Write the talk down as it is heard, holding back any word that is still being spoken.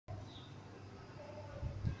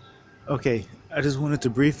Okay, I just wanted to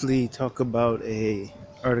briefly talk about a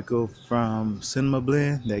article from Cinema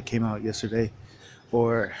Blend that came out yesterday.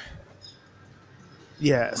 Or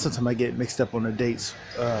yeah, sometimes I get mixed up on the dates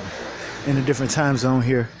in a different time zone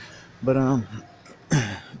here. But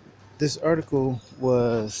this article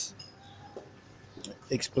was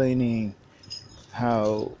explaining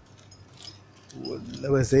how,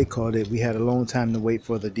 as they called it, we had a long time to wait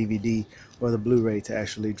for the DVD or the Blu-ray to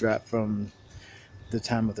actually drop from the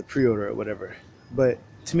time of the pre-order or whatever. But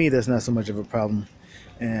to me, that's not so much of a problem,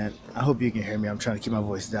 and I hope you can hear me. I'm trying to keep my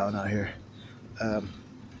voice down out here. Um,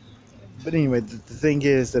 but anyway, the thing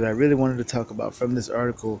is that I really wanted to talk about from this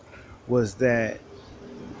article was that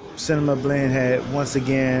Cinema Blend had once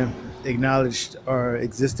again acknowledged our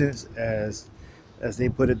existence as they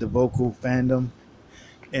put it, the vocal fandom,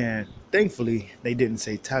 and thankfully they didn't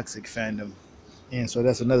say toxic fandom. And so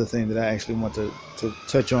that's another thing that I actually want to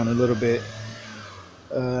touch on a little bit.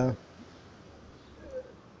 Uh,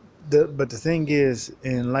 but the thing is,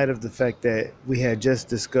 in light of the fact that we had just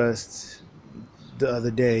discussed the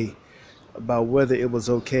other day about whether it was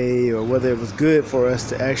okay or whether it was good for us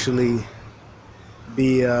to actually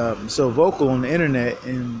be so vocal on the internet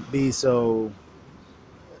and be so,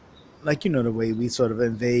 like, the way we sort of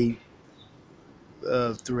invade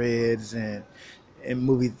threads and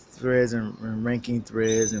movie threads and ranking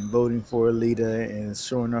threads and voting for Alita and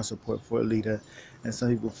showing our support for Alita. And some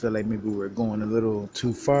people feel like maybe we're going a little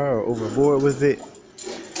too far or overboard with it.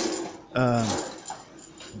 Um,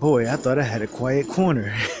 Boy, I thought I had a quiet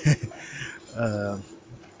corner. uh,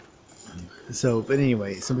 but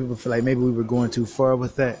anyway, some people feel like maybe we were going too far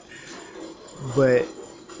with that. But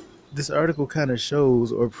this article kind of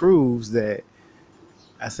shows or proves that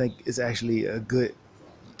I think it's actually a good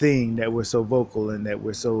thing that we're so vocal and that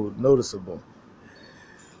we're so noticeable.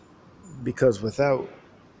 Because without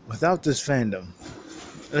this fandom,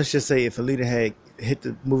 let's just say if Alita had hit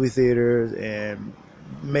the movie theaters and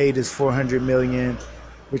made his 400 million,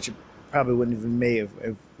 which it probably wouldn't even made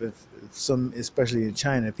if some, especially in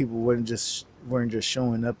China, people weren't just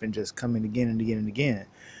showing up and just coming again and again and again.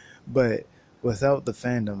 But without the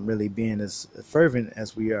fandom really being as fervent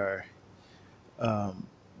as we are, um,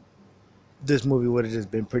 this movie would have just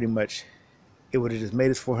been pretty much. It would have just made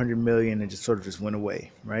its 400 million and just sort of just went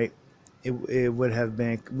away, right? It would have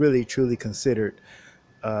been really truly considered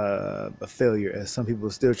a failure, as some people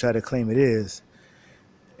still try to claim it is.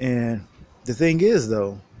 And the thing is,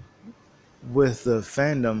 though, with the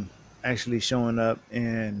fandom actually showing up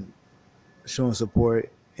and showing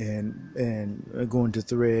support and going to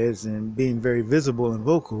threads and being very visible and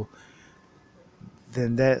vocal,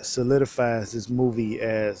 then that solidifies this movie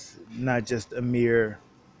as not just a mere,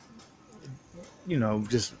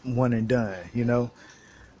 just one and done.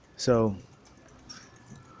 So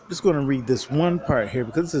I'm just going to read this one part here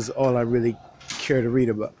because this is all I really care to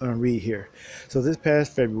read here. So this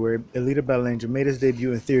past February, Alita Battle Angel made its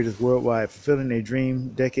debut in theaters worldwide, fulfilling a dream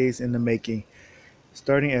decades in the making.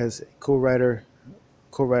 Starting as co-writer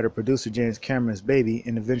producer James Cameron's baby,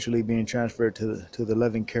 and eventually being transferred to the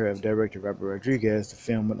loving care of director Robert Rodriguez, the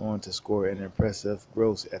film went on to score an impressive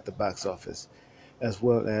gross at the box office, as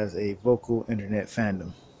well as a vocal internet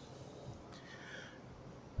fandom.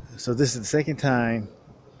 So this is the second time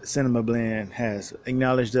Cinema Blend has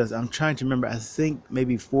acknowledged us. I'm trying to remember. I think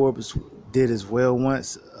maybe Forbes did as well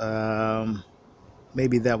once.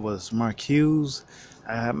 Maybe that was Mark Hughes.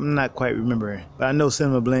 I'm not quite remembering, but I know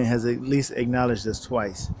Cinema Blend has at least acknowledged us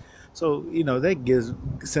twice. So that gives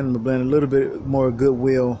Cinema Blend a little bit more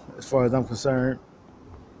goodwill, as far as I'm concerned.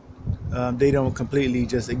 They don't completely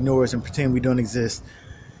just ignore us and pretend we don't exist,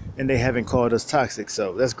 and they haven't called us toxic.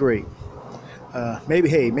 So that's great.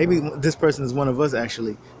 Maybe this person is one of us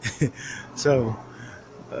actually. So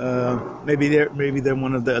maybe they're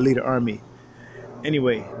one of the Alita army.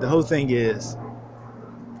 Anyway, the whole thing is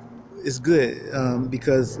it's good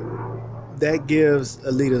because that gives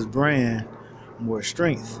Alita's brand more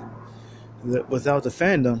strength. Without the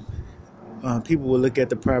fandom, people will look at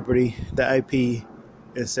the property, the IP,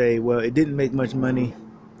 and say, well, it didn't make much money.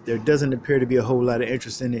 There doesn't appear to be a whole lot of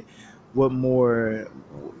interest in it. What more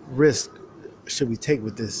risk should we take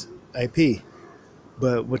with this IP?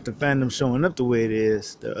 But with the fandom showing up the way it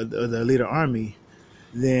is, the Alita Army,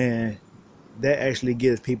 then that actually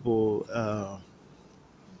gives people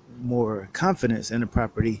more confidence in the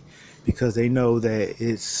property because they know that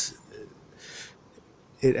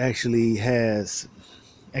it actually has,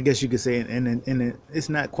 I guess you could say, and it's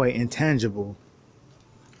not quite intangible,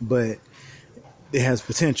 but it has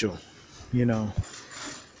potential. You know,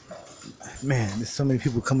 man, there's so many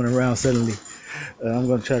people coming around suddenly. I'm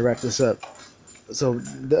going to try to wrap this up. So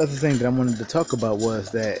the other thing that I wanted to talk about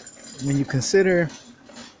was that when you consider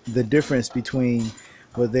the difference between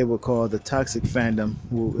what they would call the toxic fandom,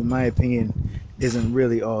 who, in my opinion, isn't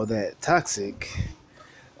really all that toxic.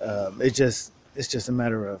 It's just a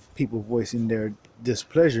matter of people voicing their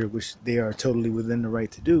displeasure, which they are totally within the right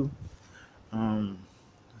to do. Um,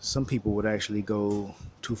 some people would actually go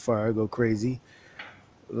too far, go crazy,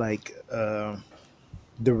 like the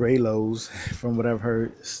Raylos, from what I've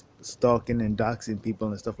heard, stalking and doxing people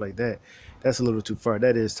and stuff like that. That's a little too far.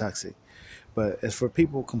 That is toxic. But as for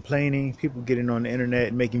people complaining, people getting on the internet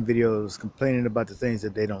and making videos complaining about the things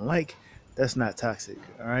that they don't like, that's not toxic.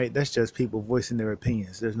 All right, that's just people voicing their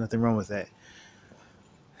opinions. There's nothing wrong with that.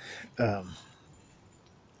 Um,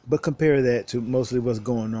 but compare that to mostly what's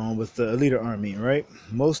going on with the Alita Army, right?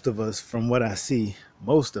 Most of us, from what I see,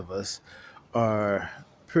 most of us are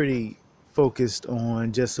pretty focused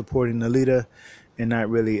on just supporting Alita and not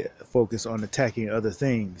really focused on attacking other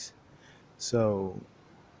things. So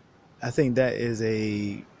I think that is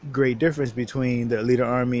a great difference between the Alita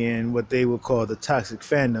Army and what they would call the toxic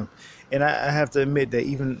fandom. And I have to admit that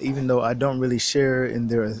even though I don't really share in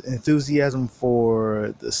their enthusiasm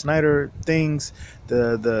for the Snyder things,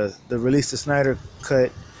 the release the Snyder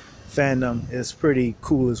cut fandom is pretty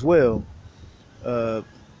cool as well. Uh,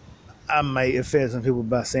 I might offend some people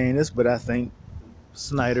by saying this, but I think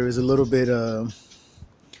Snyder is a little bit.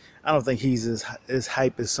 I don't think he's as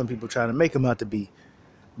hype as some people try to make him out to be.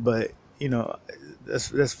 But you know,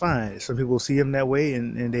 that's fine. Some people see him that way,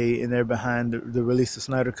 and they're behind the release the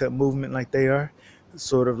Snyder Cut movement, like they are,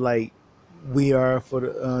 sort of like we are for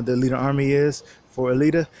the Alita Army is for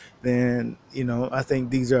Alita. Then I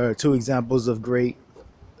think these are two examples of great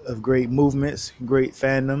movements, great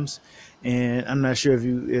fandoms, and I'm not sure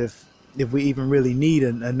if we even really need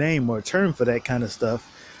a name or a term for that kind of stuff.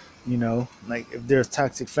 Like if there's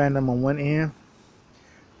toxic fandom on one end.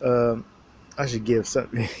 Um, I should give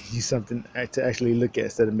you something to actually look at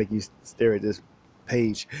instead of make you stare at this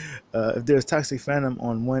page. If there's toxic fandom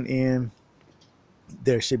on one end,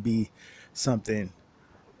 there should be something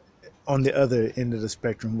on the other end of the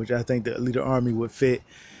spectrum, which I think the Alita Army would fit.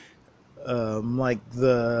 Like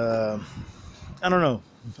I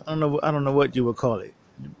don't know what you would call it.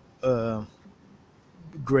 Uh,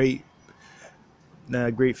 great. Nah,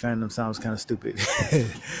 great fandom sounds kind of stupid.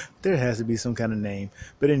 There has to be some kind of name.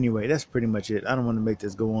 But anyway, that's pretty much it. I don't want to make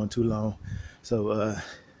this go on too long. So,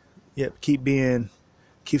 yep, keep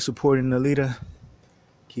supporting Alita.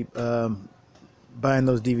 Keep buying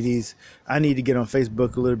those DVDs. I need to get on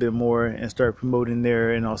Facebook a little bit more and start promoting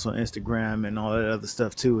there, and also Instagram and all that other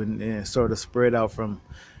stuff too, and sort of spread out from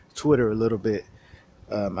Twitter a little bit.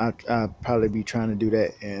 I'll probably be trying to do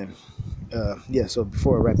that. And yeah, so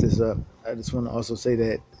before I wrap this up, I just want to also say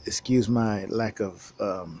that excuse my lack of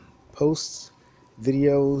posts,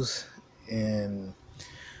 videos, and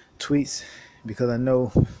tweets, because I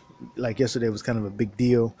know like yesterday was kind of a big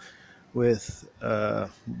deal with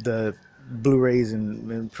the Blu-rays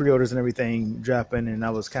and pre-orders and everything dropping, and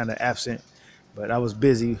I was kind of absent, but I was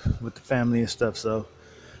busy with the family and stuff. So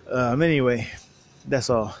anyway, that's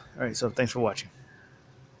all. All right, so thanks for watching.